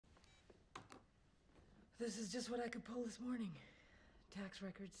This is just what I could pull this morning. Tax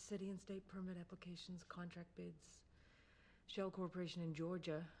records, city and state permit applications, contract bids. Shell Corporation in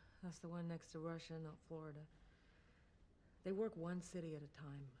Georgia. That's the one next to Russia, not Florida. They work one city at a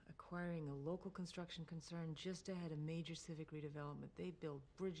time, acquiring a local construction concern just ahead of major civic redevelopment. They build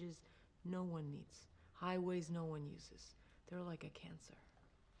bridges no one needs, highways no one uses. They're like a cancer,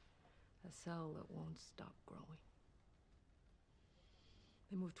 a cell that won't stop growing.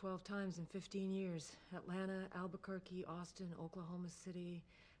 They moved 12 times in 15 years. Atlanta, Albuquerque, Austin, Oklahoma City,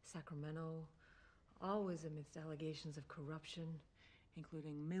 Sacramento, always amidst allegations of corruption,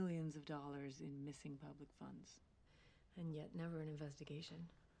 including millions of dollars in missing public funds. And yet never an investigation,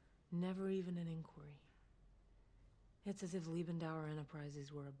 never even an inquiry. It's as if Liebendauer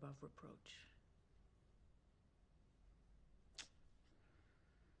Enterprises were above reproach.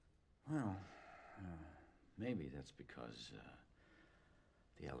 Well, maybe that's because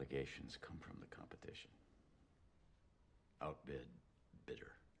the allegations come from the competition. Outbid,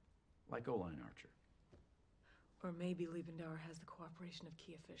 bidder. Like Oline Archer. Or maybe Liebendauer has the cooperation of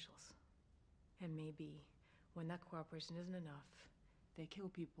key officials. And maybe, when that cooperation isn't enough, they kill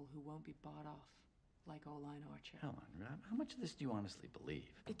people who won't be bought off, like Oline Archer. Helen, how much of this do you honestly believe?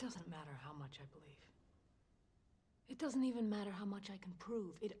 It doesn't matter how much I believe. It doesn't even matter how much I can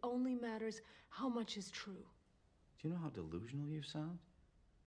prove. It only matters how much is true. Do you know how delusional you sound?